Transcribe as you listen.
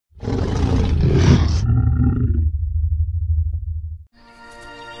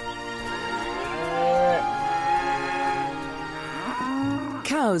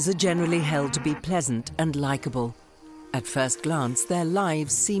Cows are generally held to be pleasant and likable. At first glance, their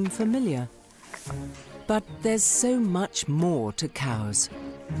lives seem familiar. But there's so much more to cows.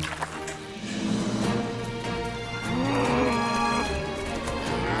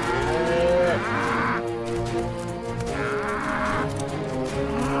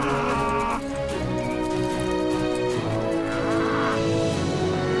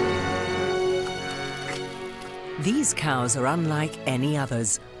 These cows are unlike any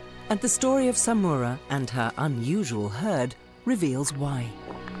others, and the story of Samura and her unusual herd reveals why.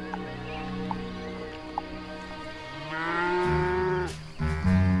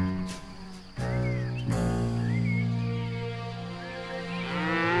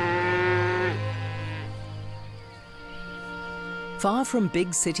 Far from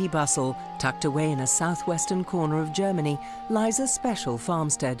big city bustle, tucked away in a southwestern corner of Germany, lies a special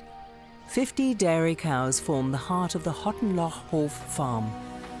farmstead. 50 dairy cows form the heart of the Hottenlochhof farm,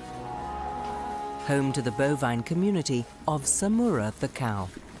 home to the bovine community of Samura the cow.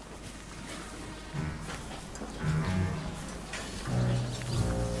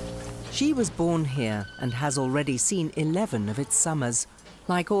 She was born here and has already seen 11 of its summers.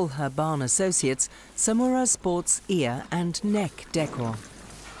 Like all her barn associates, Samura sports ear and neck decor.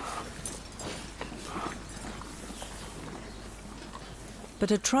 But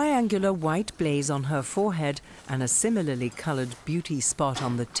a triangular white blaze on her forehead and a similarly coloured beauty spot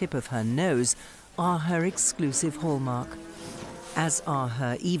on the tip of her nose are her exclusive hallmark, as are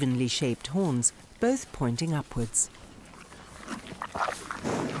her evenly shaped horns, both pointing upwards.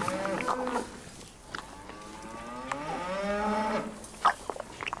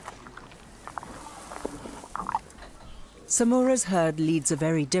 Samura's herd leads a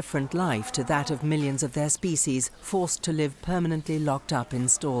very different life to that of millions of their species, forced to live permanently locked up in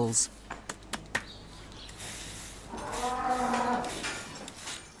stalls.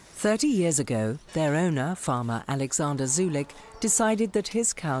 30 years ago, their owner, farmer Alexander Zulich, decided that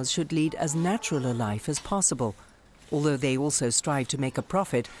his cows should lead as natural a life as possible. Although they also strive to make a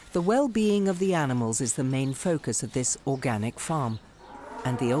profit, the well-being of the animals is the main focus of this organic farm.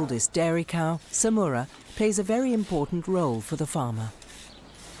 And the oldest dairy cow, Samura, plays a very important role for the farmer.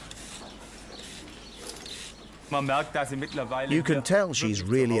 You can tell she's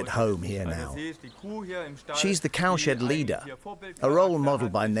really at home here now. She's the cowshed leader, a role model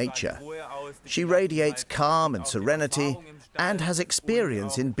by nature. She radiates calm and serenity and has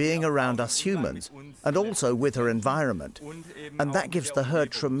experience in being around us humans and also with her environment. And that gives the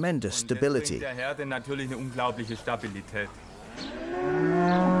herd tremendous stability.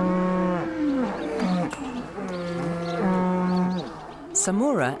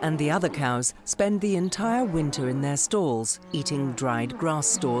 Samura and the other cows spend the entire winter in their stalls, eating dried grass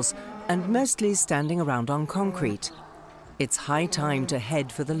stalks and mostly standing around on concrete. It's high time to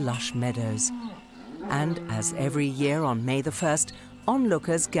head for the lush meadows. And as every year on May the 1st,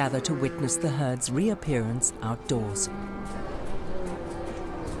 onlookers gather to witness the herd's reappearance outdoors.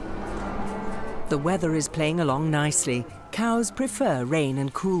 The weather is playing along nicely. Cows prefer rain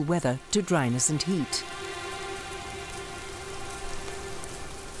and cool weather to dryness and heat.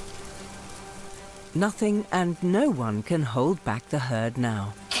 Nothing and no one can hold back the herd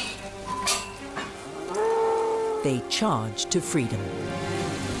now. They charge to freedom.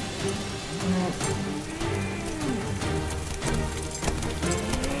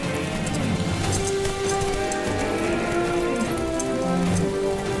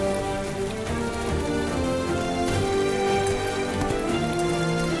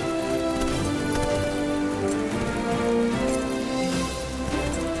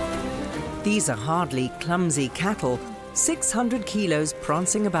 These are hardly clumsy cattle, 600 kilos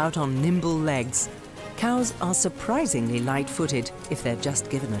prancing about on nimble legs. Cows are surprisingly light-footed if they're just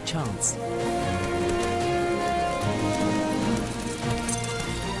given a chance.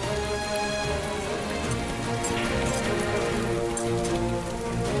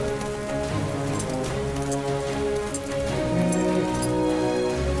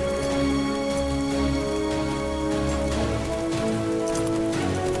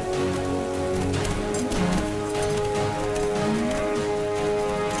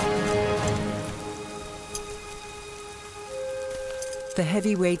 The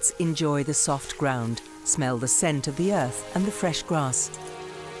heavyweights enjoy the soft ground, smell the scent of the earth and the fresh grass.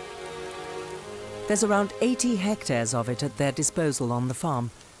 There's around 80 hectares of it at their disposal on the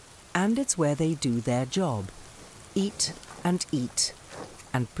farm, and it's where they do their job: eat and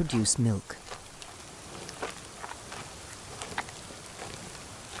produce milk.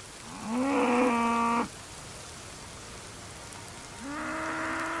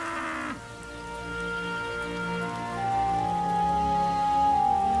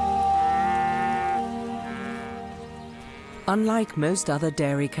 Unlike most other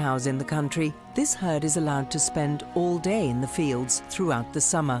dairy cows in the country, this herd is allowed to spend all day in the fields throughout the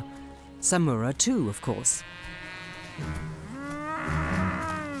summer. Samura too, of course.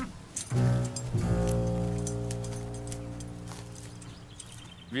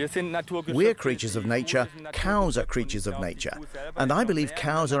 We're creatures of nature, cows are creatures of nature, and I believe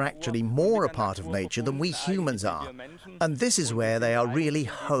cows are actually more a part of nature than we humans are. And this is where they are really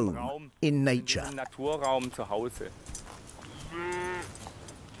home, in nature.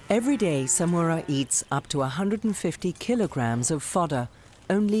 Every day, Samura eats up to 150 kilograms of fodder,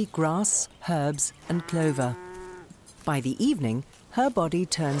 only grass, herbs and clover. By the evening, her body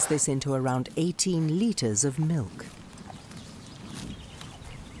turns this into around 18 liters of milk.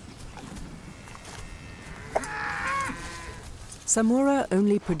 Samura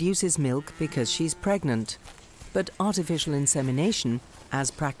only produces milk because she's pregnant, but artificial insemination,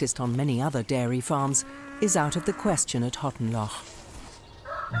 as practiced on many other dairy farms, is out of the question at Hottenloch.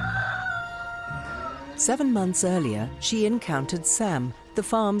 7 months earlier, she encountered Sam, the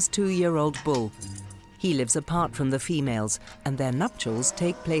farm's 2-year-old bull. He lives apart from the females, and their nuptials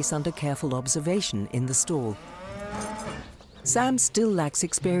take place under careful observation in the stall. Sam still lacks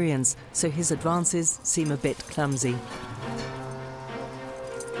experience, so his advances seem a bit clumsy.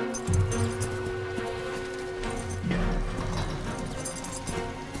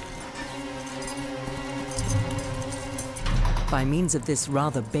 By means of this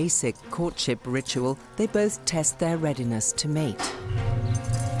rather basic courtship ritual, they both test their readiness to mate.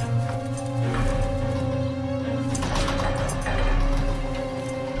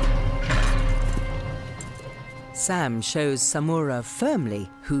 Sam shows Samura firmly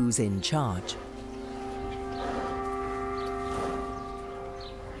who's in charge.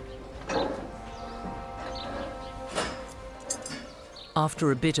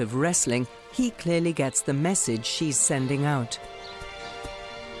 After a bit of wrestling, he clearly gets the message she's sending out.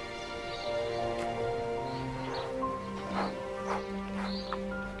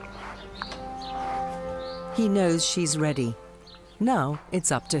 He knows she's ready. Now it's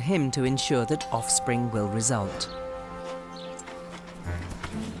up to him to ensure that offspring will result.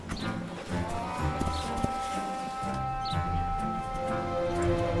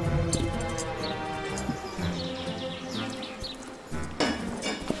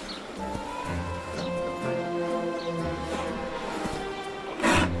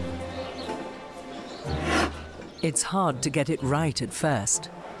 It's hard to get it right at first.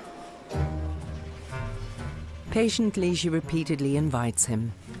 Patiently, she repeatedly invites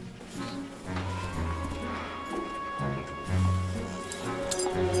him.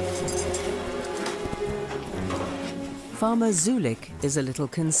 Farmer Zulich is a little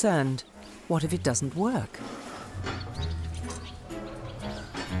concerned. What if it doesn't work?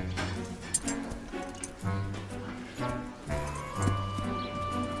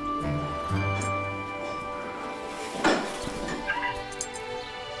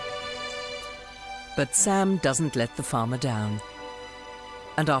 But Sam doesn't let the farmer down.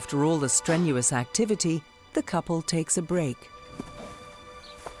 And after all the strenuous activity, the couple takes a break.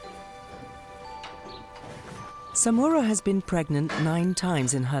 Samura has been pregnant 9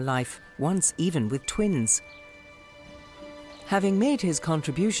 times in her life, once even with twins. Having made his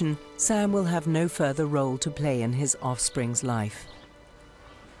contribution, Sam will have no further role to play in his offspring's life.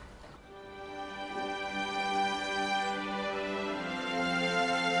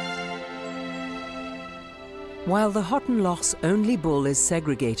 While the Hottenloch's only bull is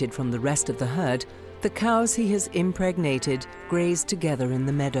segregated from the rest of the herd, the cows he has impregnated graze together in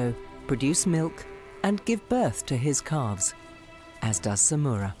the meadow, produce milk, and give birth to his calves, as does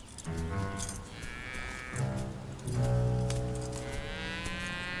Samura.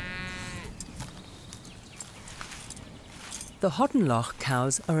 The Hottenloch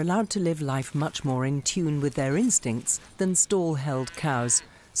cows are allowed to live life much more in tune with their instincts than stall-held cows,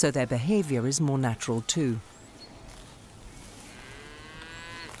 so their behavior is more natural too.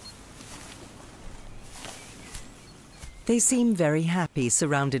 They seem very happy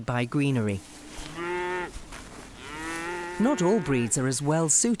surrounded by greenery. Not all breeds are as well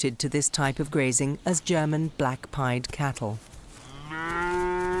suited to this type of grazing as German black-pied cattle.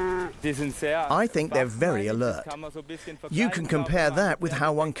 I think they're very alert. You can compare that with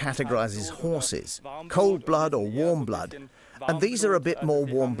how one categorizes horses, cold blood or warm blood, and these are a bit more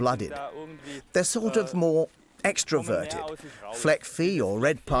warm-blooded. They're sort of more extroverted. Fleckvieh or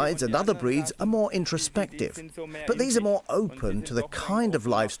red pieds and other breeds are more introspective, but these are more open to the kind of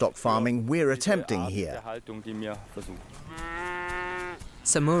livestock farming we're attempting here.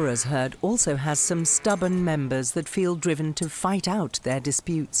 Samura's herd also has some stubborn members that feel driven to fight out their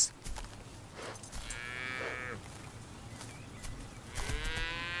disputes.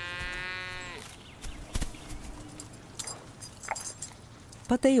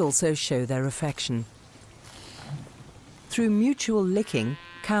 but they also show their affection. Through mutual licking,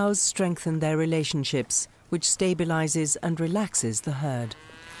 cows strengthen their relationships, which stabilizes and relaxes the herd.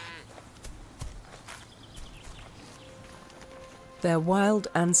 Their wild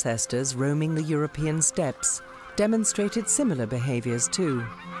ancestors roaming the European steppes demonstrated similar behaviors too.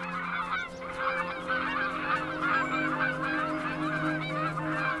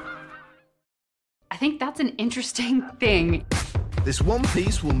 I think that's an interesting thing. This one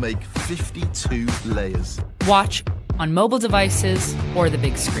piece will make 52 layers. Watch on mobile devices or the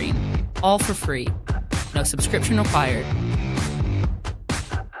big screen, all for free. No subscription required.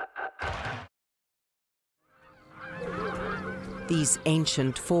 These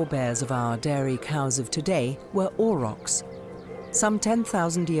ancient forebears of our dairy cows of today were aurochs. Some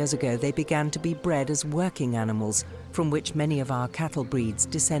 10,000 years ago, they began to be bred as working animals, from which many of our cattle breeds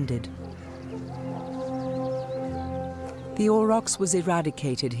descended. The aurochs was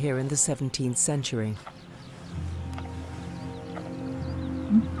eradicated here in the 17th century.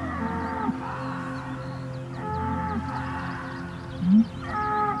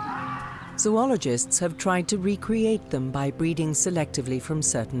 Zoologists have tried to recreate them by breeding selectively from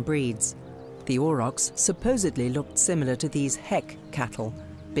certain breeds. The aurochs supposedly looked similar to these heck cattle,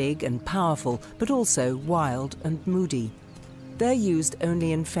 big and powerful, but also wild and moody. They're used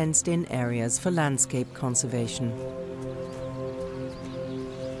only in fenced-in areas for landscape conservation.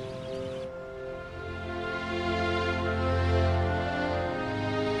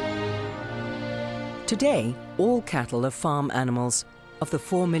 Today, all cattle are farm animals. Of the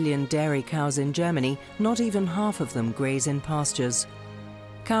 4 million dairy cows in Germany, not even half of them graze in pastures.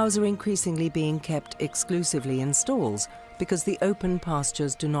 Cows are increasingly being kept exclusively in stalls because the open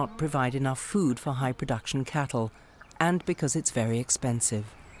pastures do not provide enough food for high-production cattle, and because it's very expensive.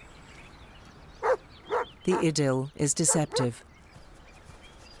 The idyll is deceptive.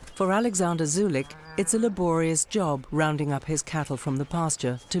 For Alexander Zulich, it's a laborious job rounding up his cattle from the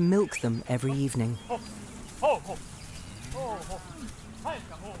pasture to milk them every evening.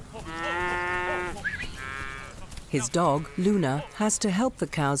 His dog, Luna, has to help the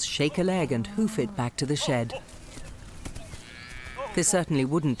cows shake a leg and hoof it back to the shed. They certainly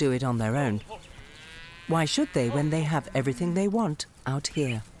wouldn't do it on their own. Why should they when they have everything they want out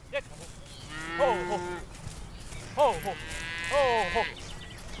here?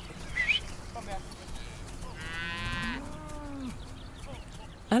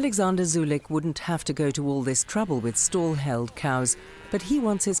 Alexander Zulich wouldn't have to go to all this trouble with stall-held cows, but he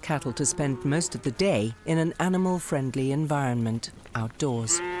wants his cattle to spend most of the day in an animal-friendly environment,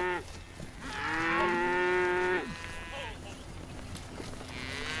 outdoors.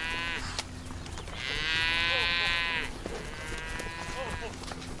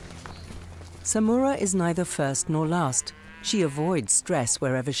 Samura is neither first nor last. She avoids stress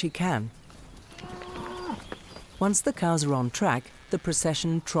wherever she can. Once the cows are on track, the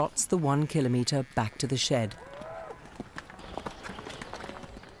procession trots the 1 kilometre back to the shed.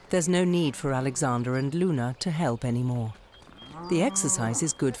 There's no need for Alexander and Luna to help anymore. The exercise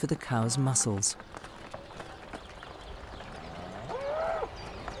is good for the cow's muscles.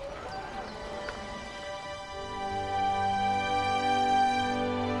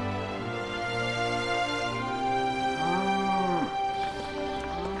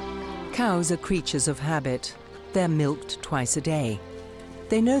 Cows are creatures of habit. They're milked twice a day.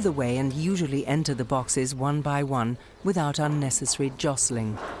 They know the way and usually enter the boxes one by one without unnecessary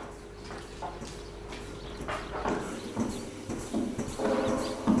jostling.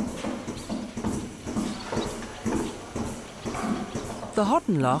 The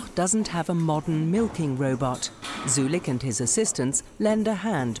Hottenloch doesn't have a modern milking robot. Zulich and his assistants lend a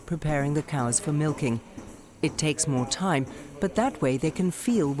hand preparing the cows for milking. It takes more time, but that way they can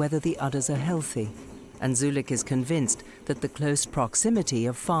feel whether the udders are healthy. And Zulich is convinced that the close proximity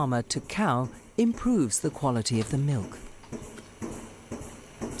of farmer to cow improves the quality of the milk.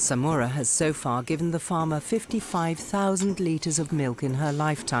 Samura has so far given the farmer 55,000 litres of milk in her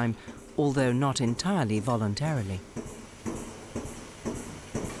lifetime, although not entirely voluntarily.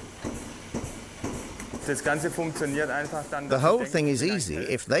 The whole thing is easy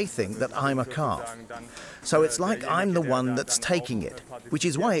if they think that I'm a calf. So it's like I'm the one that's taking it, which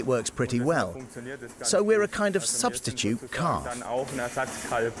is why it works pretty well. So we're a kind of substitute calf.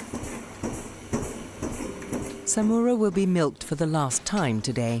 Samura will be milked for the last time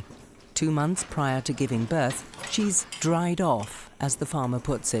today. 2 months prior to giving birth, she's dried off, as the farmer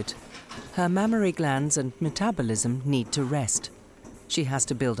puts it. Her mammary glands and metabolism need to rest. She has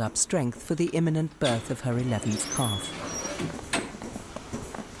to build up strength for the imminent birth of her 11th calf.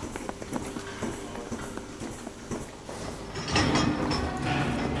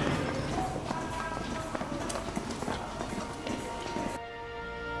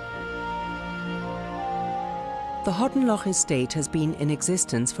 The Hottenloch estate has been in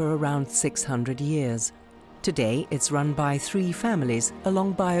existence for around 600 years. Today, it's run by 3 families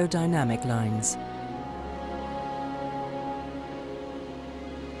along biodynamic lines.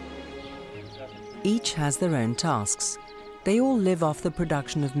 Each has their own tasks. They all live off the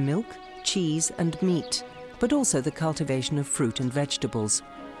production of milk, cheese and meat, but also the cultivation of fruit and vegetables.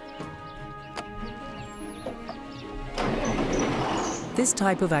 This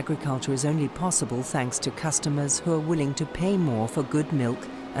type of agriculture is only possible thanks to customers who are willing to pay more for good milk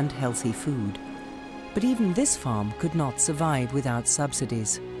and healthy food. But even this farm could not survive without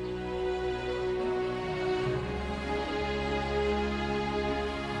subsidies.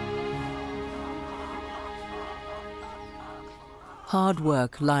 Hard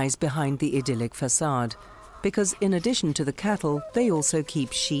work lies behind the idyllic facade, because in addition to the cattle, they also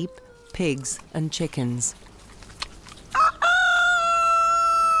keep sheep, pigs and chickens.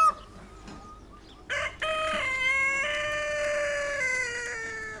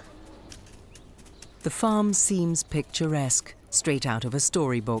 The farm seems picturesque, straight out of a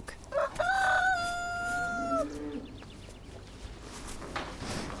storybook.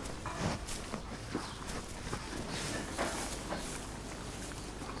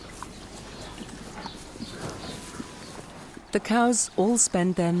 The cows all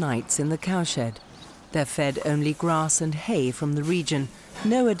spend their nights in the cowshed. They're fed only grass and hay from the region,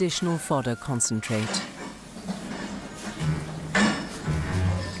 no additional fodder concentrate.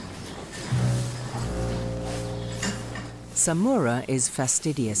 Samura is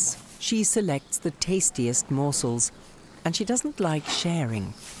fastidious. She selects the tastiest morsels, and she doesn't like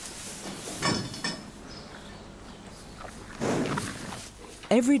sharing.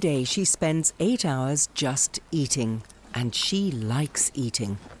 Every day she spends 8 hours just eating, and she likes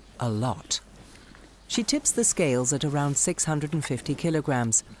eating a lot. She tips the scales at around 650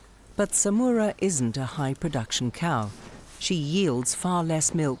 kilograms, but Samura isn't a high-production cow. She yields far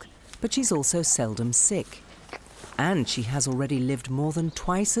less milk, but she's also seldom sick. And she has already lived more than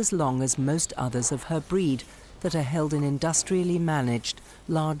twice as long as most others of her breed that are held in industrially managed,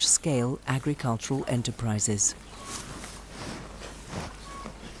 large-scale agricultural enterprises.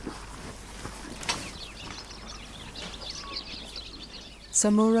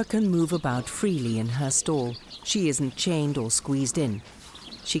 Samura can move about freely in her stall. She isn't chained or squeezed in.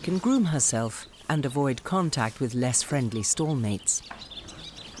 She can groom herself and avoid contact with less friendly stallmates.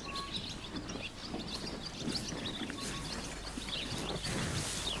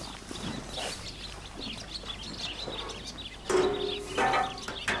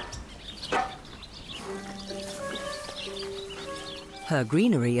 Her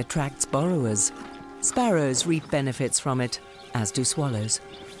greenery attracts borrowers. Sparrows reap benefits from it, as do swallows.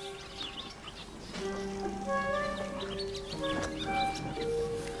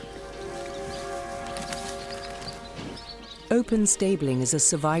 Open stabling is a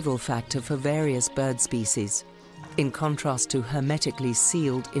survival factor for various bird species. In contrast to hermetically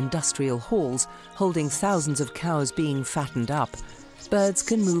sealed industrial halls holding thousands of cows being fattened up, birds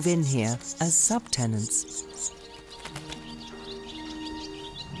can move in here as subtenants.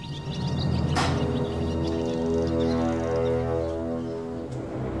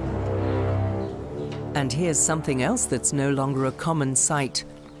 And here's something else that's no longer a common sight.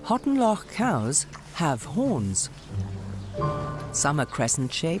 Hottenloch cows have horns. Some are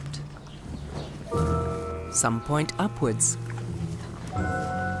crescent-shaped, some point upwards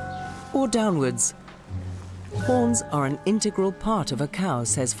or downwards. Horns are an integral part of a cow,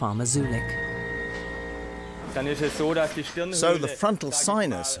 says Farmer Zulich. So the frontal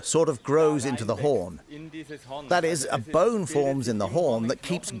sinus sort of grows into the horn. That is, a bone forms in the horn that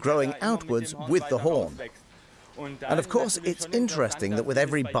keeps growing outwards with the horn. And of course, it's interesting that with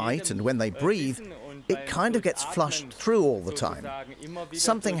every bite and when they breathe, it kind of gets flushed through all the time.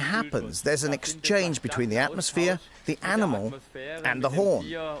 Something happens. There's an exchange between the atmosphere, the animal, and the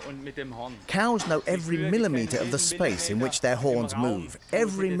horn. Cows know every millimetre of the space in which their horns move,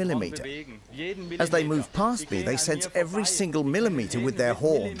 every millimetre. As they move past me, they sense every single millimetre with their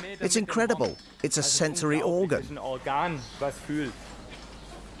horn. It's incredible. It's a sensory organ.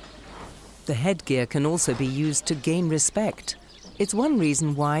 The headgear can also be used to gain respect. It's one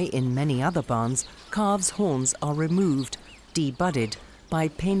reason why, in many other barns, calves' horns are removed, debudded, by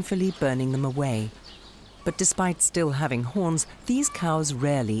painfully burning them away. But despite still having horns, these cows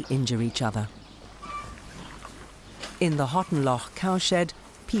rarely injure each other. In the Hottenloch cowshed,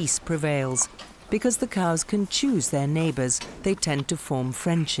 peace prevails. Because the cows can choose their neighbours, they tend to form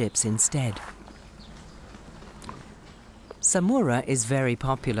friendships instead. Samura is very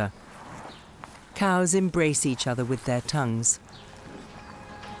popular. Cows embrace each other with their tongues.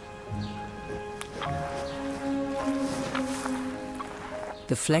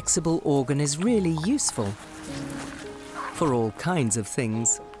 The flexible organ is really useful for all kinds of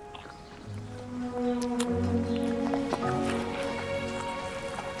things.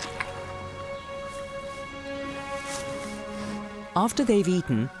 After they've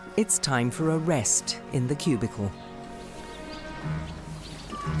eaten, it's time for a rest in the cubicle.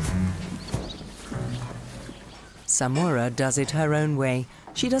 Samura does it her own way.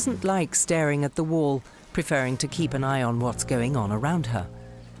 She doesn't like staring at the wall, preferring to keep an eye on what's going on around her.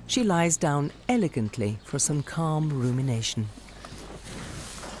 She lies down elegantly for some calm rumination.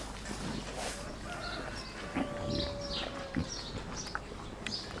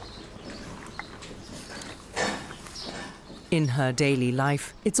 In her daily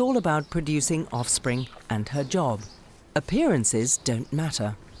life, it's all about producing offspring and her job. Appearances don't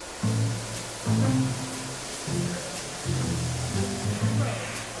matter.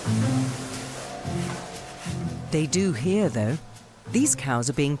 They do here, though. These cows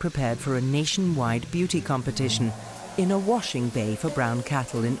are being prepared for a nationwide beauty competition in a washing bay for brown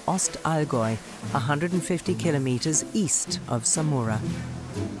cattle in Ost-Allgäu, 150 kilometers east of Samura.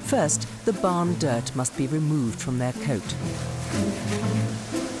 First, the barn dirt must be removed from their coat.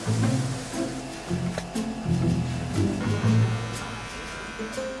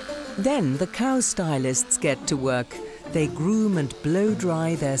 Then the cow stylists get to work. They groom and blow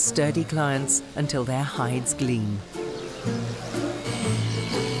dry their sturdy clients until their hides gleam.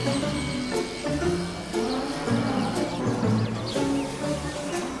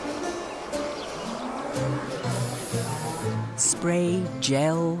 Spray,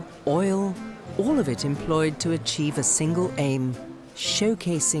 gel, oil, all of it employed to achieve a single aim,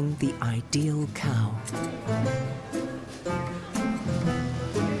 showcasing the ideal cow.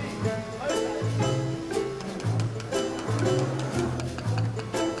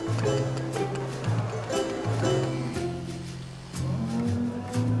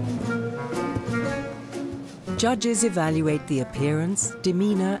 Judges evaluate the appearance,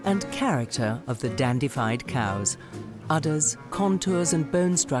 demeanor, and character of the dandified cows. Udders, contours, and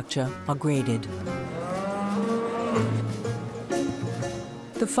bone structure are graded.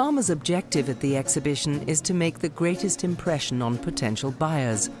 The farmer's objective at the exhibition is to make the greatest impression on potential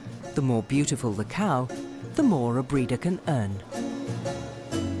buyers. The more beautiful the cow, the more a breeder can earn.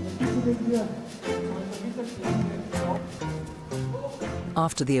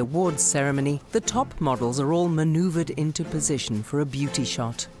 After the awards ceremony, the top models are all maneuvered into position for a beauty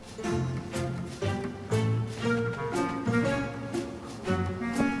shot.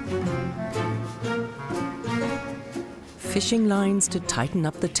 Fishing lines to tighten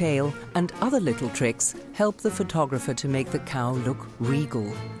up the tail and other little tricks help the photographer to make the cow look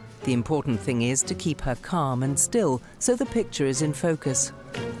regal. The important thing is to keep her calm and still so the picture is in focus.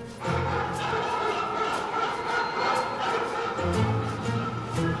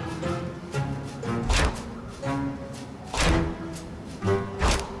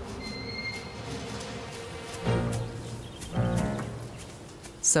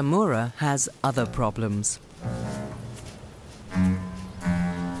 Samura has other problems.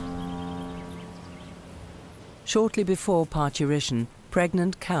 Shortly before parturition,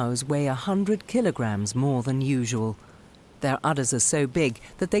 pregnant cows weigh 100 kilograms more than usual. Their udders are so big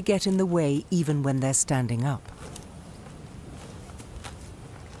that they get in the way even when they're standing up.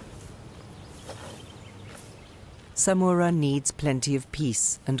 Samura needs plenty of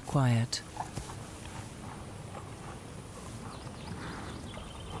peace and quiet.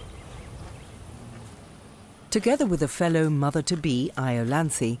 Together with a fellow mother-to-be,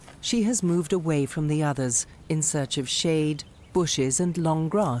 Iolanthe, she has moved away from the others in search of shade, bushes and long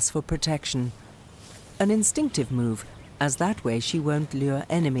grass for protection. An instinctive move, as that way she won't lure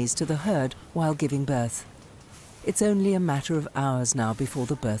enemies to the herd while giving birth. It's only a matter of hours now before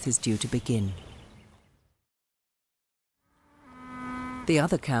the birth is due to begin. The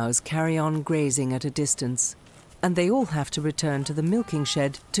other cows carry on grazing at a distance, and they all have to return to the milking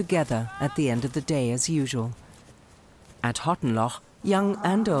shed together at the end of the day as usual. At Hottenloch, young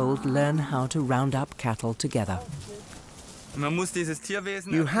and old learn how to round up cattle together.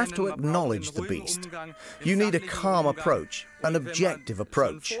 You have to acknowledge the beast. You need a calm approach, an objective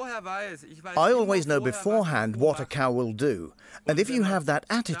approach. I always know beforehand what a cow will do, and if you have that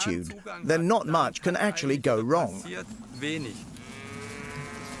attitude, then not much can actually go wrong.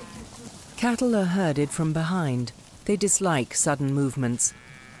 Cattle are herded from behind. They dislike sudden movements.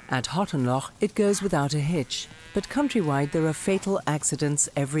 At Hottenloch, it goes without a hitch, but countrywide there are fatal accidents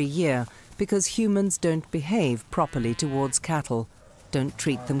every year because humans don't behave properly towards cattle, don't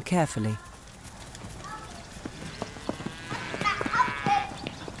treat them carefully.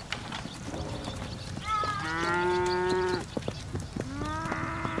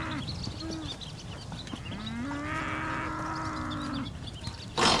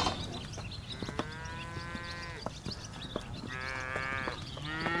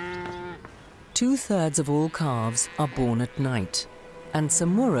 2/3 of all calves are born at night, and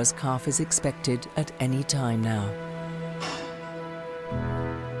Samura's calf is expected at any time now.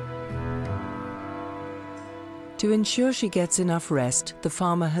 To ensure she gets enough rest, the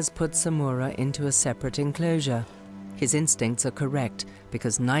farmer has put Samura into a separate enclosure. His instincts are correct,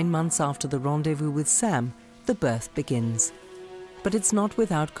 because 9 months after the rendezvous with Sam, the birth begins. But it's not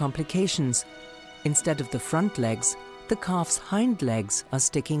without complications. Instead of the front legs, the calf's hind legs are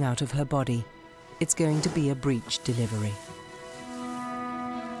sticking out of her body. It's going to be a breech delivery.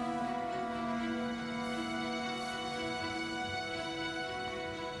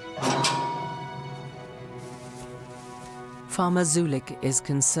 Farmer Zulich is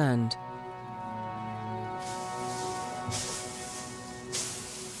concerned.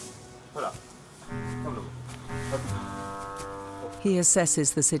 He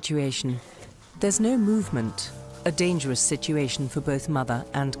assesses the situation. There's no movement, a dangerous situation for both mother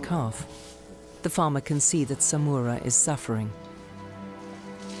and calf. The farmer can see that Samura is suffering.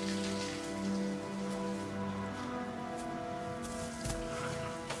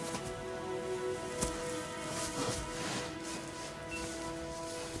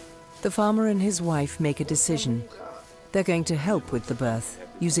 The farmer and his wife make a decision. They're going to help with the birth,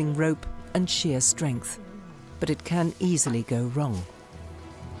 using rope and sheer strength. But it can easily go wrong.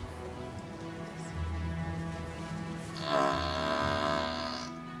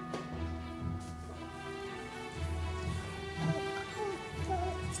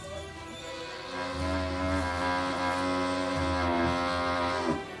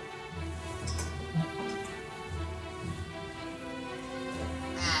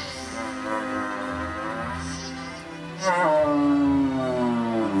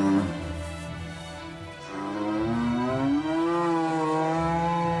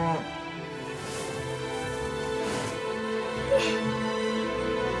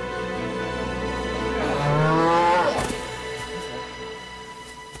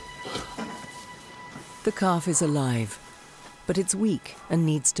 The calf is alive, but it's weak and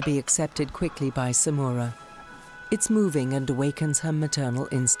needs to be accepted quickly by Samura. It's moving and awakens her maternal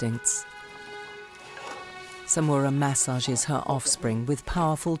instincts. Samura massages her offspring with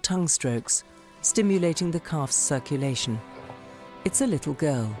powerful tongue strokes, stimulating the calf's circulation. It's a little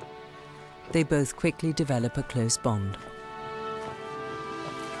girl. They both quickly develop a close bond.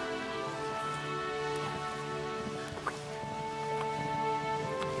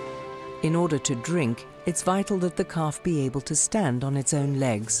 In order to drink, it's vital that the calf be able to stand on its own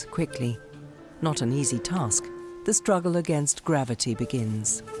legs quickly. Not an easy task. The struggle against gravity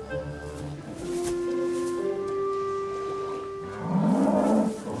begins.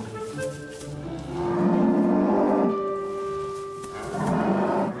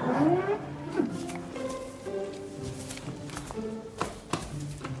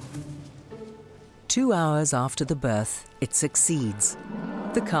 Two hours after the birth, it succeeds.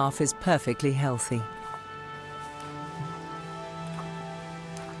 The calf is perfectly healthy.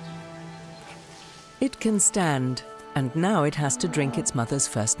 It can stand, and now it has to drink its mother's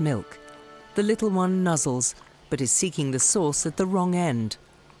first milk. The little one nuzzles, but is seeking the source at the wrong end.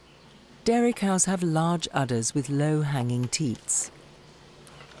 Dairy cows have large udders with low-hanging teats.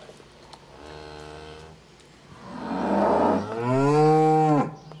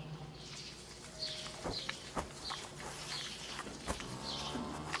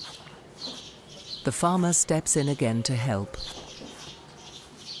 The farmer steps in again to help.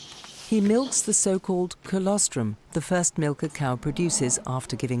 He milks the so-called colostrum, the first milk a cow produces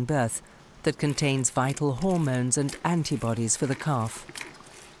after giving birth, that contains vital hormones and antibodies for the calf.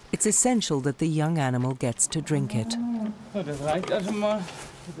 It's essential that the young animal gets to drink it.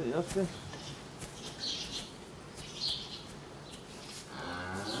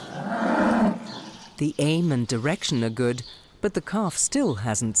 The aim and direction are good, but the calf still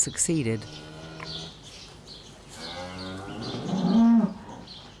hasn't succeeded.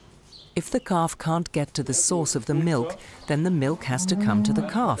 If the calf can't get to the source of the milk, then the milk has to come to the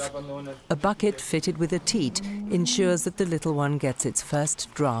calf. A bucket fitted with a teat ensures that the little one gets its first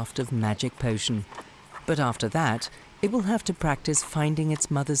draught of magic potion. But after that, it will have to practice finding its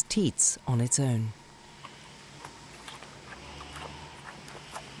mother's teats on its own.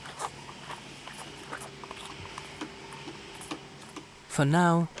 For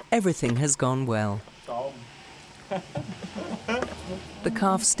now, everything has gone well. The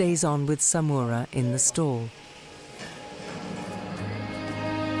calf stays on with Samura in the stall.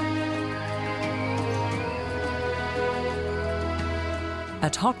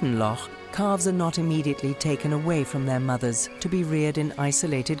 At Hottenloch, calves are not immediately taken away from their mothers to be reared in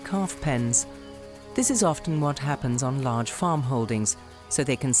isolated calf pens. This is often what happens on large farm holdings, so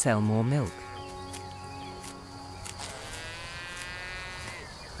they can sell more milk.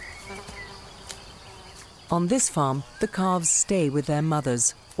 On this farm, the calves stay with their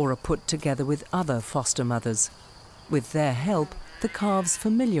mothers or are put together with other foster mothers. With their help, the calves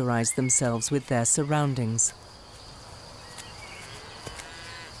familiarize themselves with their surroundings.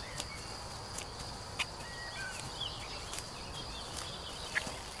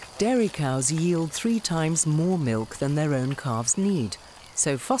 Dairy cows yield 3 times more milk than their own calves need,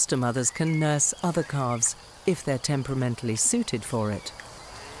 so foster mothers can nurse other calves if they're temperamentally suited for it.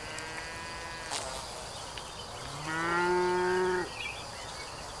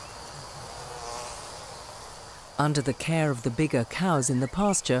 Under the care of the bigger cows in the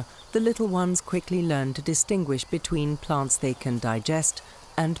pasture, the little ones quickly learn to distinguish between plants they can digest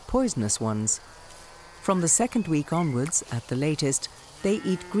and poisonous ones. From the 2nd week onwards, at the latest, they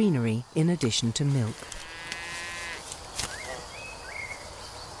eat greenery in addition to milk.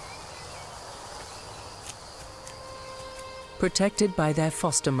 Protected by their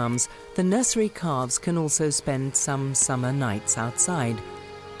foster mums, the nursery calves can also spend some summer nights outside.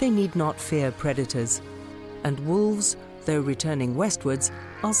 They need not fear predators. And wolves, though returning westwards,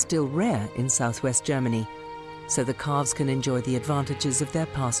 are still rare in southwest Germany, so the calves can enjoy the advantages of their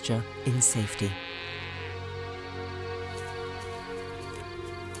pasture in safety.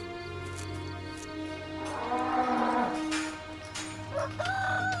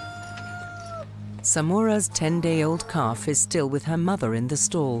 Samura's 10-day-old calf is still with her mother in the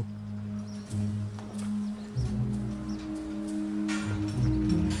stall.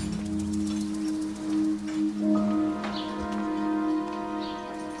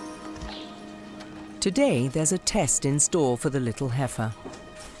 Today, there's a test in store for the little heifer.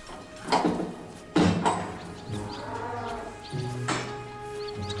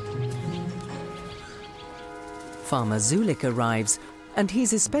 Farmer Zulich arrives, and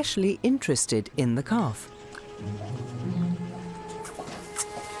he's especially interested in the calf.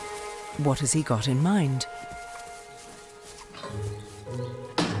 What has he got in mind?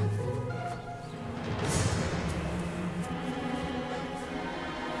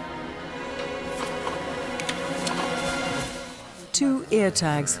 Two ear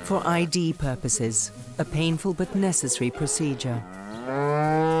tags for ID purposes, a painful but necessary procedure.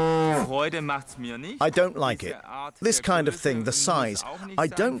 I don't like it. This kind of thing, the size, I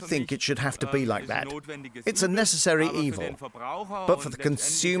don't think it should have to be like that. It's a necessary evil. But for the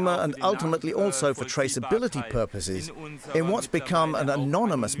consumer and ultimately also for traceability purposes, in what's become an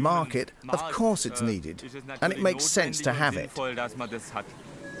anonymous market, of course it's needed, and it makes sense to have it.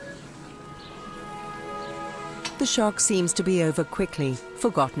 The shock seems to be over quickly,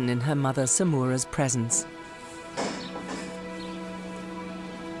 forgotten in her mother Samura's presence.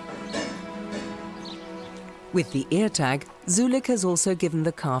 With the ear tag, Zulich has also given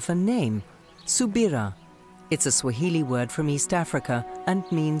the calf a name, Subira. It's a Swahili word from East Africa and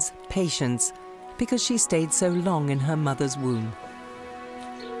means patience, because she stayed so long in her mother's womb.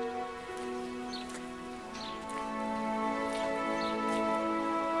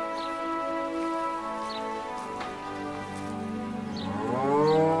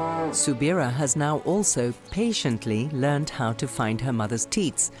 Subira has now also patiently learned how to find her mother's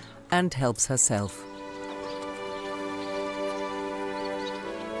teats and helps herself.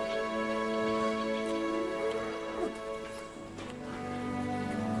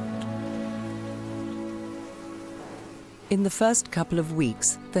 In the first couple of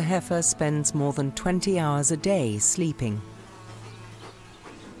weeks, the heifer spends more than 20 hours a day sleeping.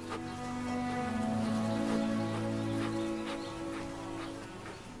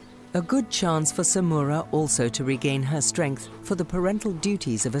 A good chance for Samura also to regain her strength for the parental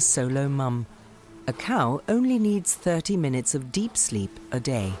duties of a solo mum. A cow only needs 30 minutes of deep sleep a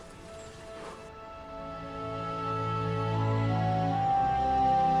day.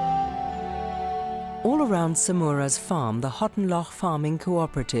 All around Samura's farm, the Hottenloch Farming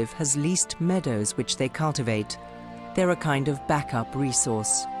Cooperative has leased meadows which they cultivate. They're a kind of backup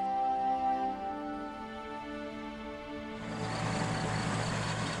resource.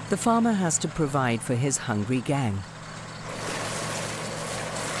 The farmer has to provide for his hungry gang.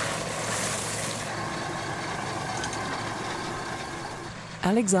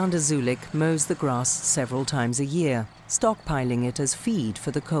 Alexander Zulich mows the grass several times a year, stockpiling it as feed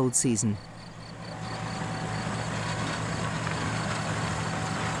for the cold season.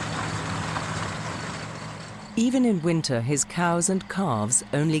 Even in winter, his cows and calves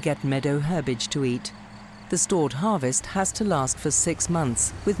only get meadow herbage to eat. The stored harvest has to last for 6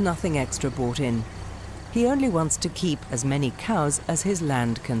 months, with nothing extra brought in. He only wants to keep as many cows as his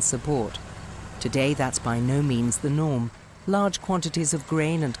land can support. Today, that's by no means the norm. Large quantities of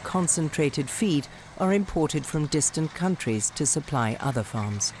grain and concentrated feed are imported from distant countries to supply other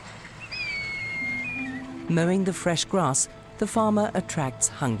farms. Mowing the fresh grass, the farmer attracts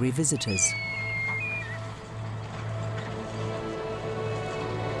hungry visitors.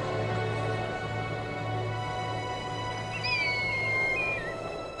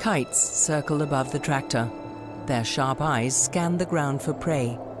 Kites circle above the tractor. Their sharp eyes scan the ground for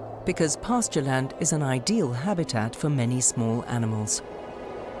prey, because pastureland is an ideal habitat for many small animals.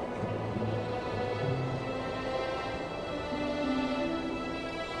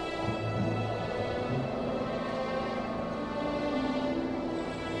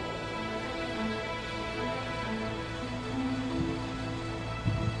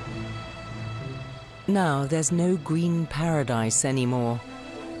 Now there's no green paradise anymore.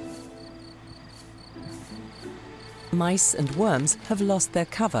 Mice and worms have lost their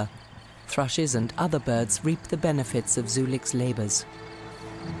cover. Thrushes and other birds reap the benefits of Zulich's labours.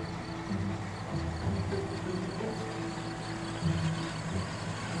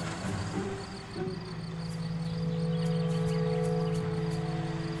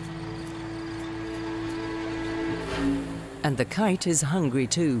 And the kite is hungry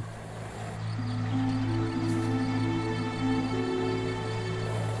too.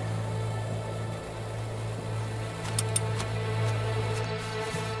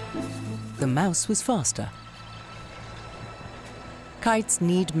 The mouse was faster. Kites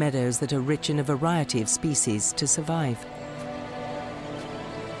need meadows that are rich in a variety of species to survive.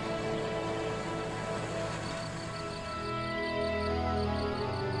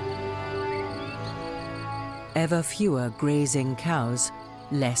 Ever fewer grazing cows,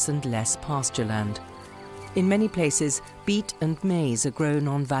 less and less pastureland. In many places, beet and maize are grown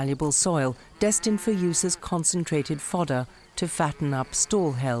on valuable soil, destined for use as concentrated fodder to fatten up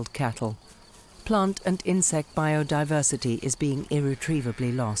stall-held cattle. Plant and insect biodiversity is being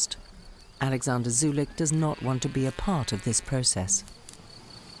irretrievably lost. Alexander Zulich does not want to be a part of this process.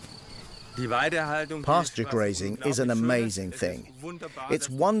 Pasture grazing is an amazing thing. It's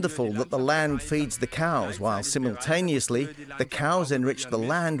wonderful that the land feeds the cows while simultaneously the cows enrich the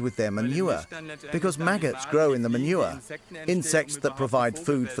land with their manure, because maggots grow in the manure, insects that provide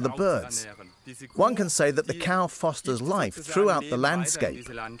food for the birds. One can say that the cow fosters life throughout the landscape.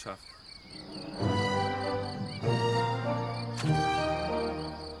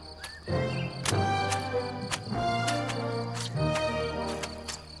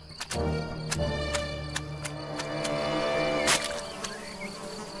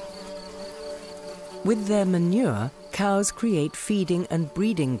 With their manure, cows create feeding and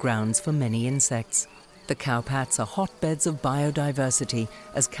breeding grounds for many insects. The cowpats are hotbeds of biodiversity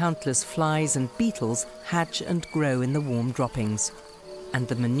as countless flies and beetles hatch and grow in the warm droppings. And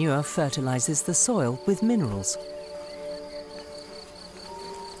the manure fertilizes the soil with minerals.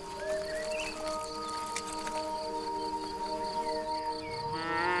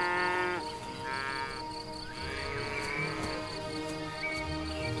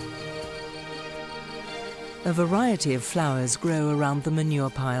 A variety of flowers grow around the manure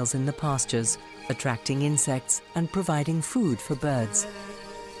piles in the pastures, attracting insects and providing food for birds.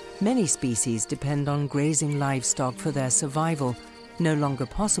 Many species depend on grazing livestock for their survival, no longer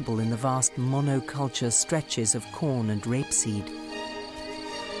possible in the vast monoculture stretches of corn and rapeseed.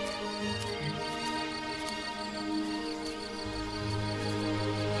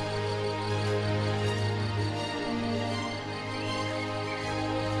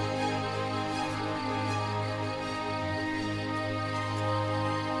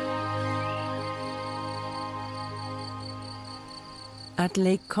 At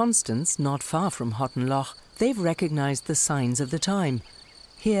Lake Constance, not far from Hottenloch, they've recognized the signs of the time.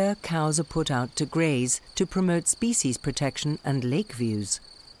 Here, cows are put out to graze to promote species protection and lake views.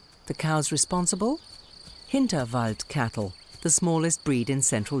 The cows responsible? Hinterwald cattle, the smallest breed in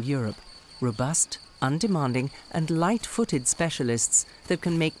Central Europe. Robust, undemanding, and light-footed specialists that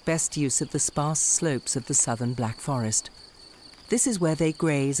can make best use of the sparse slopes of the southern Black Forest. This is where they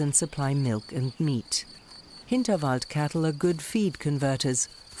graze and supply milk and meat. Hinterwald cattle are good feed converters,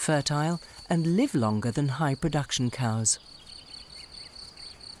 fertile, and live longer than high-production cows.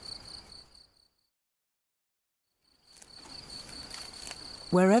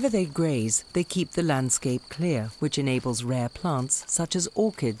 Wherever they graze, they keep the landscape clear, which enables rare plants, such as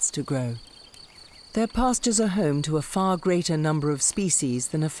orchids, to grow. Their pastures are home to a far greater number of species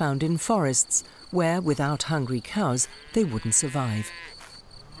than are found in forests, where, without hungry cows, they wouldn't survive.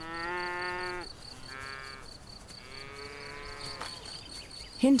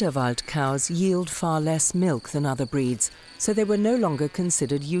 Hinterwald cows yield far less milk than other breeds, so they were no longer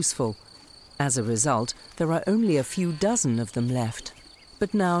considered useful. As a result, there are only a few dozen of them left.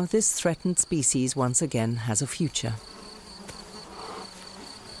 But now this threatened species once again has a future.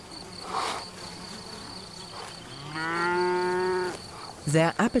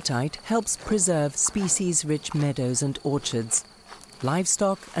 Their appetite helps preserve species-rich meadows and orchards.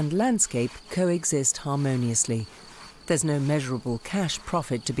 Livestock and landscape coexist harmoniously. There's no measurable cash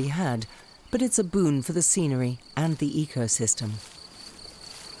profit to be had, but it's a boon for the scenery and the ecosystem.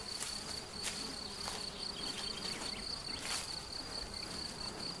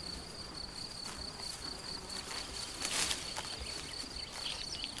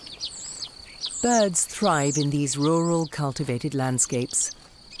 Birds thrive in these rural cultivated landscapes.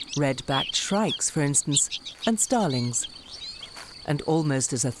 Red-backed shrikes, for instance, and starlings. And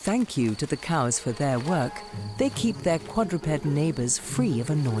almost as a thank you to the cows for their work, they keep their quadruped neighbours free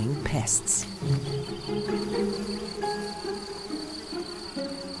of annoying pests.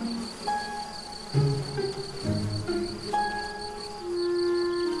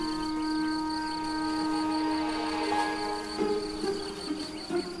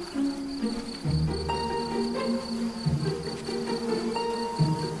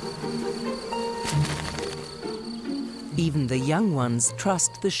 Even the young ones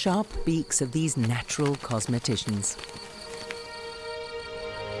trust the sharp beaks of these natural cosmeticians.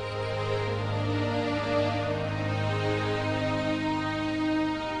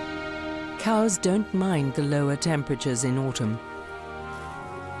 Cows don't mind the lower temperatures in autumn.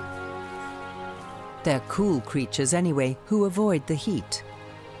 They're cool creatures anyway, who avoid the heat.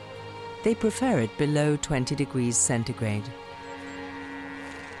 They prefer it below 20 degrees centigrade.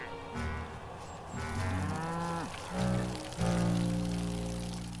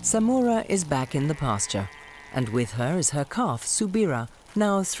 Samura is back in the pasture, and with her is her calf, Subira,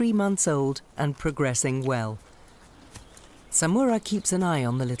 now 3 months old and progressing well. Samura keeps an eye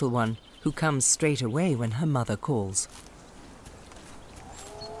on the little one, who comes straight away when her mother calls.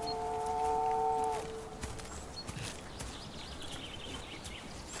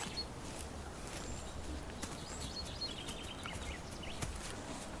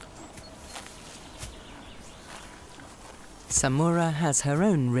 Samura has her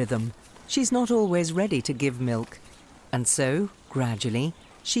own rhythm. She's not always ready to give milk, and so, gradually,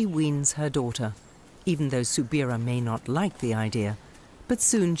 she weans her daughter, even though Subira may not like the idea. But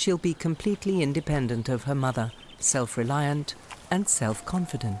soon she'll be completely independent of her mother, self-reliant and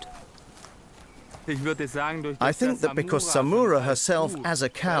self-confident. I think that because Samura herself as a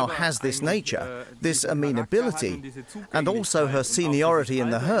cow has this nature, this amenability, and also her seniority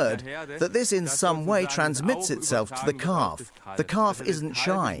in the herd, that this in some way transmits itself to the calf. The calf isn't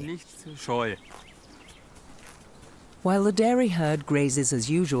shy. While the dairy herd grazes as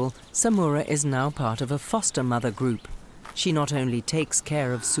usual, Samura is now part of a foster mother group. She not only takes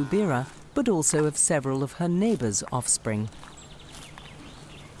care of Subira, but also of several of her neighbours' offspring.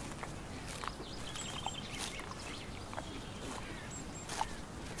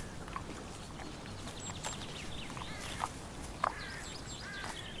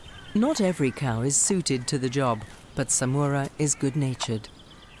 Not every cow is suited to the job, but Samura is good-natured,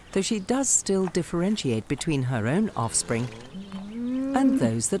 though she does still differentiate between her own offspring and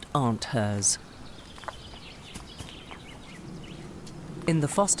those that aren't hers. In the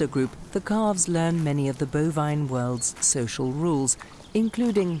foster group, the calves learn many of the bovine world's social rules,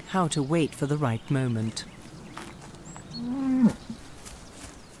 including how to wait for the right moment.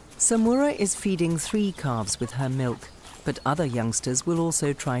 Samura is feeding 3 calves with her milk, but other youngsters will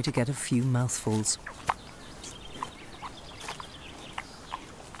also try to get a few mouthfuls.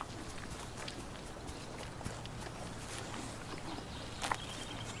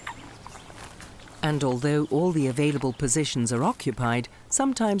 And although all the available positions are occupied,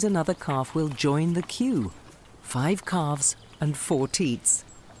 sometimes another calf will join the queue. 5 calves and 4 teats.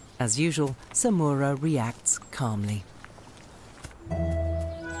 As usual, Samura reacts calmly.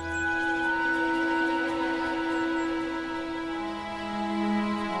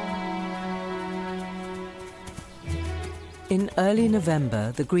 In early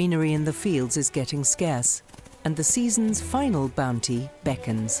November, the greenery in the fields is getting scarce, and the season's final bounty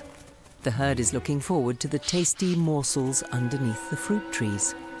beckons. The herd is looking forward to the tasty morsels underneath the fruit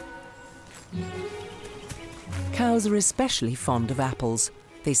trees. Cows are especially fond of apples.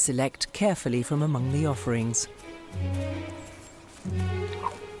 They select carefully from among the offerings.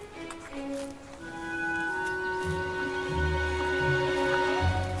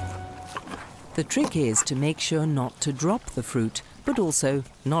 The trick is to make sure not to drop the fruit, but also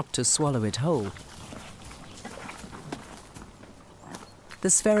not to swallow it whole. The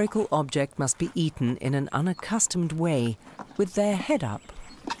spherical object must be eaten in an unaccustomed way, with their head up.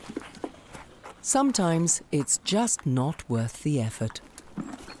 Sometimes it's just not worth the effort.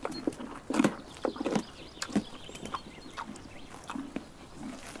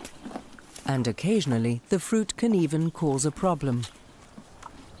 And occasionally, the fruit can even cause a problem.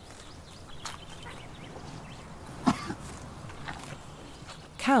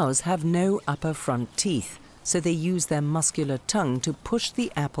 Cows have no upper front teeth, so they use their muscular tongue to push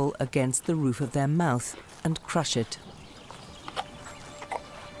the apple against the roof of their mouth and crush it.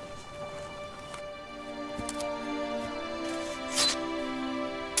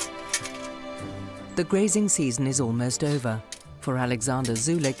 The grazing season is almost over. For Alexander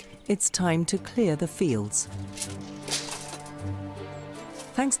Zulich, it's time to clear the fields.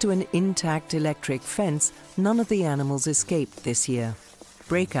 Thanks to an intact electric fence, none of the animals escaped this year.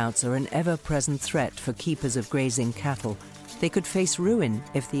 Breakouts are an ever-present threat for keepers of grazing cattle. They could face ruin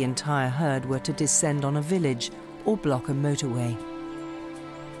if the entire herd were to descend on a village or block a motorway.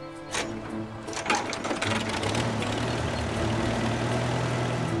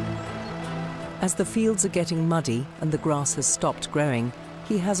 As the fields are getting muddy and the grass has stopped growing,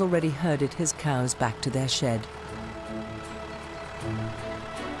 he has already herded his cows back to their shed.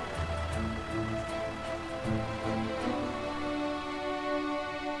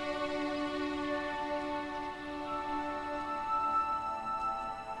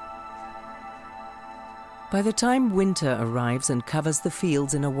 By the time winter arrives and covers the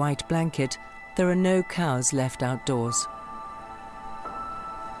fields in a white blanket, there are no cows left outdoors.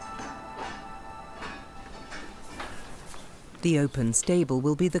 The open stable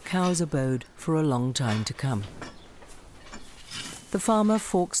will be the cows' abode for a long time to come. The farmer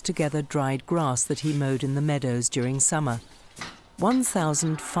forks together dried grass that he mowed in the meadows during summer.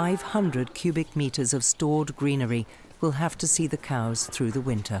 1,500 cubic meters of stored greenery will have to see the cows through the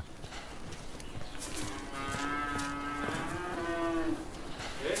winter.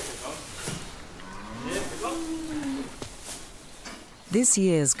 This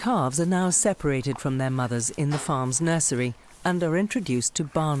year's calves are now separated from their mothers in the farm's nursery and are introduced to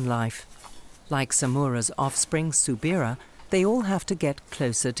barn life. Like Samura's offspring, Subira, they all have to get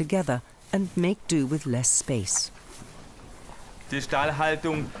closer together and make do with less space.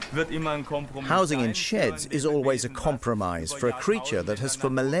 Housing in sheds is always a compromise for a creature that has for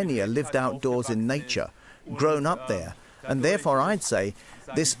millennia lived outdoors in nature, grown up there, and therefore I'd say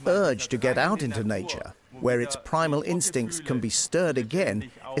this urge to get out into nature, where its primal instincts can be stirred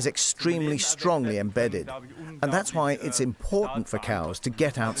again, is extremely strongly embedded. And that's why it's important for cows to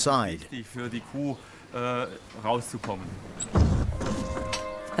get outside.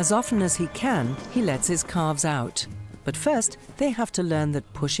 As often as he can, he lets his calves out. But first, they have to learn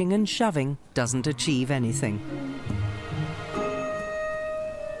that pushing and shoving doesn't achieve anything.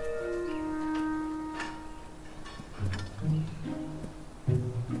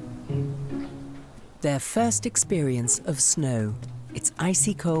 Their first experience of snow. It's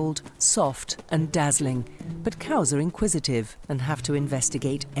icy cold, soft and dazzling, but cows are inquisitive and have to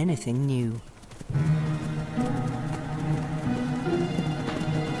investigate anything new.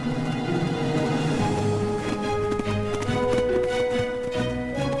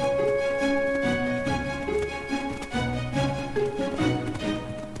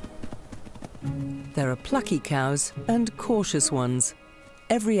 There are plucky cows and cautious ones.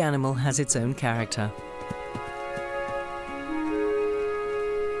 Every animal has its own character.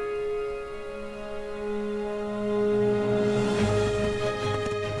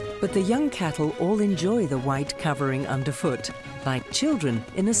 But the young cattle all enjoy the white covering underfoot, like children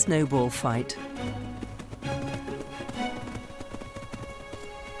in a snowball fight.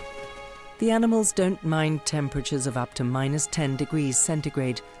 The animals don't mind temperatures of up to -10 degrees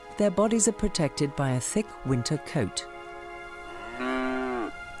centigrade. Their bodies are protected by a thick winter coat.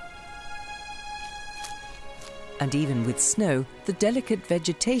 And even with snow, the delicate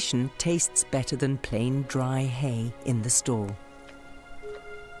vegetation tastes better than plain dry hay in the stall.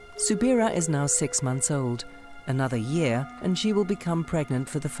 Subira is now 6 months old. Another year and she will become pregnant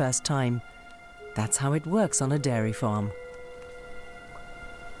for the first time. That's how it works on a dairy farm.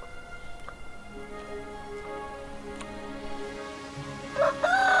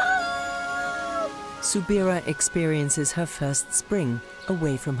 Subira experiences her first spring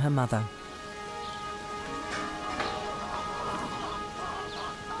away from her mother.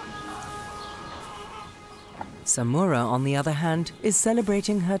 Samura, on the other hand, is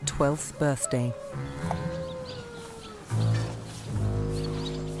celebrating her 12th birthday.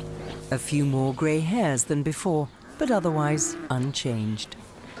 A few more grey hairs than before, but otherwise unchanged.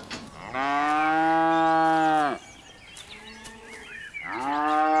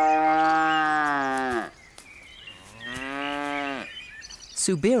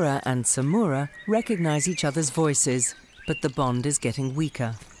 Subira and Samura recognize each other's voices, but the bond is getting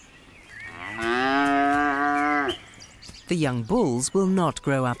weaker. The young bulls will not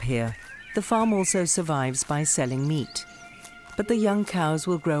grow up here. The farm also survives by selling meat. But the young cows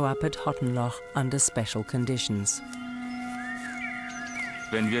will grow up at Hottenloch under special conditions.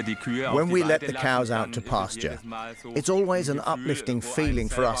 When we let the cows out to pasture, it's always an uplifting feeling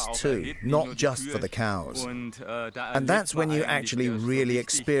for us too, not just for the cows. And that's when you actually really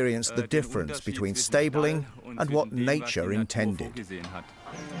experience the difference between stabling and what nature intended.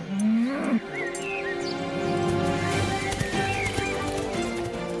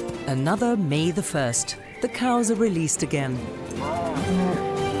 Another May the 1st, the cows are released again.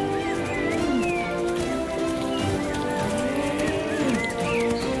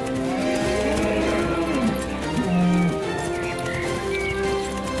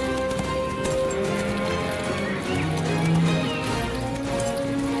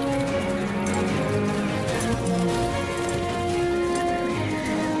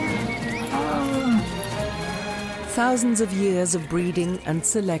 Thousands of years of breeding and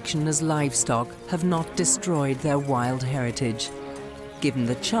selection as livestock have not destroyed their wild heritage. Given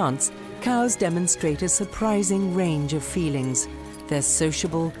the chance, cows demonstrate a surprising range of feelings. They're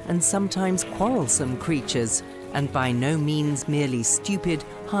sociable and sometimes quarrelsome creatures, and by no means merely stupid,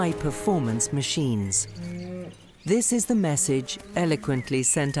 high-performance machines. This is the message eloquently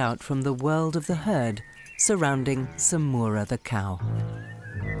sent out from the world of the herd surrounding Samura the cow.